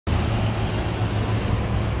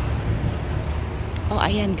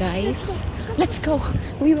ayan guys. Let's go.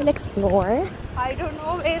 We will explore. I don't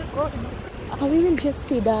know where going. We will just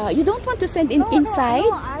see the... You don't want to send in inside?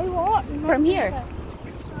 No, I want. From here?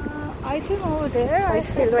 I think over there. Oh,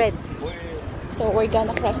 it's still red. So we're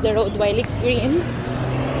gonna cross the road while it's green.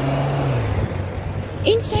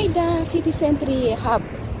 Inside the city center hub.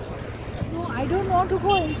 No, I don't want to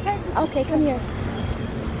go inside. Okay, come here.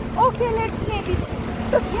 Okay, let's maybe.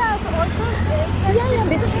 Yeah, so also. Yeah,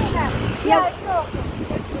 because... Yeah, it's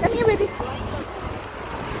okay. Come here, baby.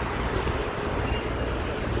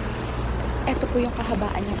 Ito po yung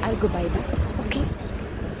kahabaan ng Alghubaiba. Okay?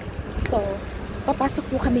 So, papasok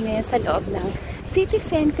po kami ngayon sa loob ng city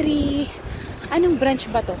center. Anong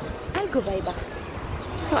branch ba to? Alghubaiba.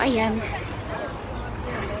 So, ayan.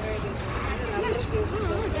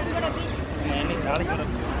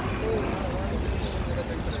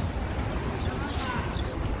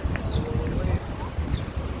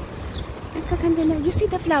 Ang kaganda na. You see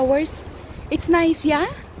the flowers? It's nice, yeah?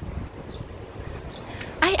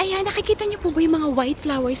 Ay, ayan, nakikita niyo po ba yung mga white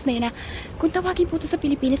flowers na yun na kung tawagin po ito sa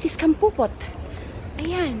Pilipinas is kampupot.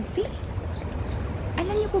 Ayan, see?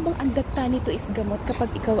 Alam niyo po bang ang dagta nito is gamot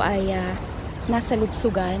kapag ikaw ay nasa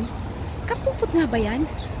lugsugan? Kampupot nga ba yan?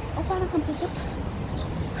 O parang kampupot?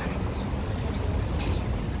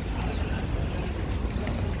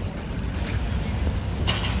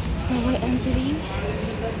 So we're entering.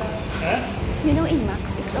 You know, in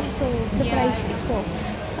Max, it's also, the price is so,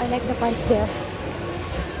 I like the pants there.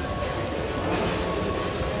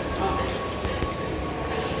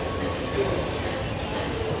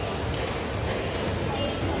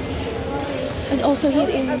 And also here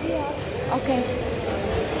in... Okay.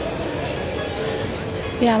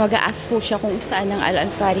 Yeah, mag-a-ask po siya kung saan ang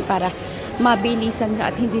Al-Ansari para mabilisan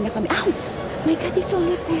ka at hindi na kami... Oh! My God, it's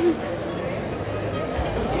only 10.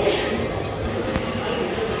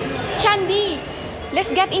 Chandi!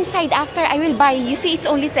 Let's get inside after I will buy. You see, it's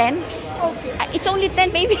only 10? Okay. It's only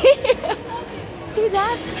 10, baby. See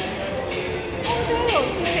that? Oh, there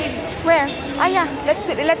also. Where? Ah, yeah. Let's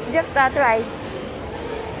just try.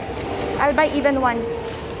 I'll buy even one.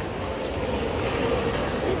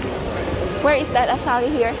 Where is that Asari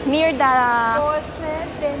here? Near the... Go straight,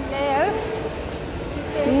 then left.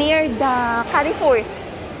 Near the Carrefour.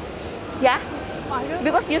 Yeah?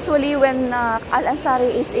 Because usually when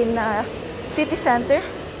Al-Ansari is in city center,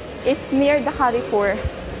 it's near the Carrefour.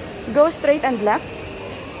 Go straight and left.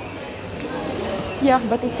 Yeah,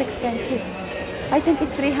 but it's expensive. I think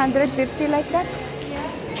it's 350 like that.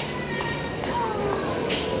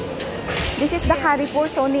 This is the Carrefour,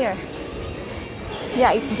 so near.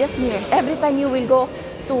 Yeah, it's just near. Every time you will go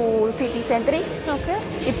to city center, Okay.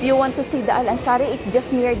 if you want to see the Al-Ansari, it's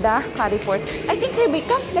just near the Carrefour. I think here we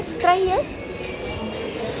come. Let's try here.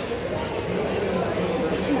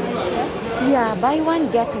 This is nice, Yeah, buy one,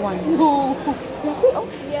 get one. No. Yeah, see? Oh,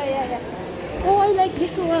 Yeah. oh, I like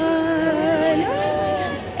this one.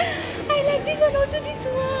 Ah, I like this one, also this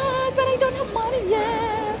one. But I don't have money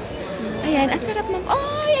yet. Ayan, ang sarap ng...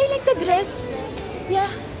 Oh, I like the dress. Yeah.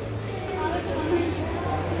 It's nice.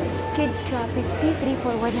 Kids Club 50, 3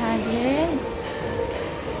 for 100.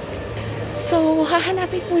 So,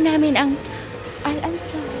 hahanapin po namin ang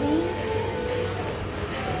Al-Ansari.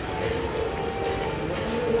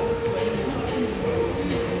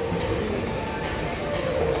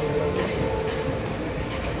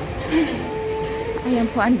 Ayan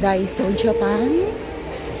po ang Daiso Japan.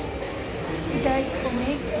 Daiso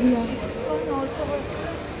make. Yeah. This one also.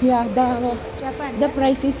 Yeah, Japan. the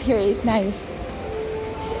prices here is nice.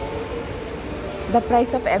 The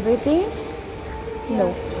price of everything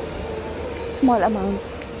low. Small amount.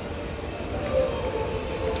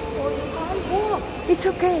 Oh, you can't walk. It's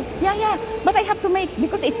okay. Yeah. But I have to make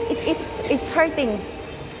because it's hurting.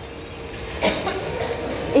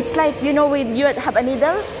 It's like, you know, when you have a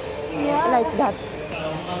needle, Yeah. like that.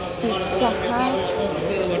 Pizza Hut.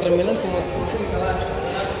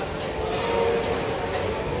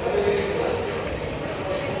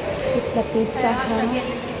 It's the Pizza Hut.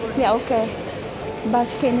 Yeah, okay.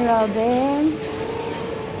 Baskin Robbins.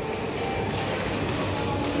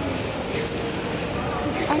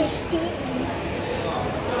 This is 60.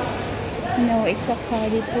 No, it's a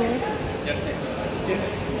Carrefour.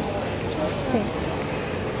 Stay.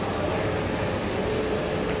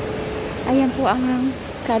 Ayan po ang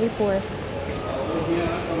Carrefour.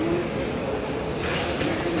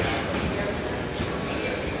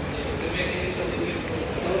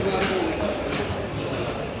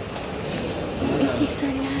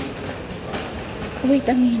 Ikisalat. Wait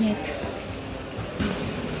a minute.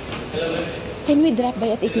 Can we drop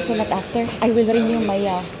by at Ikisalat after? I will renew my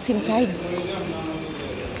SIM card.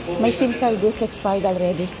 My SIM card is expired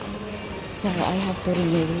already. So I have to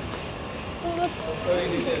renew it.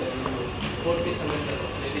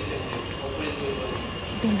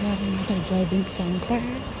 Ganda rin motor driving center.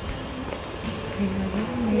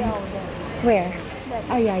 Where?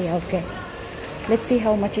 Oh, yeah, okay. Let's see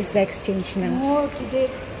how much is the exchange now. No, today.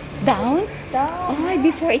 Down? Down. Oh,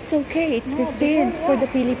 before it's okay. It's No, 15 before, for yeah. the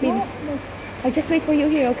Philippines. No. I'll just wait for you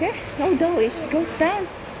here, okay? Oh, no, it goes down.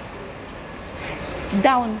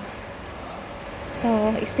 Down.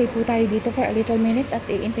 So, stay po tayo dito for a little minute at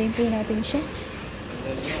iintayin po natin siya.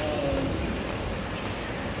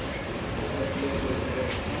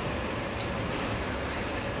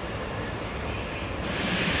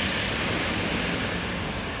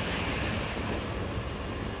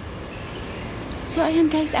 So,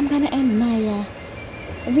 ayan guys, I'm gonna end my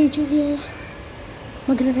video here.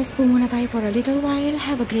 Magre-rest po muna tayo for a little while.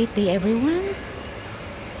 Have a great day, everyone.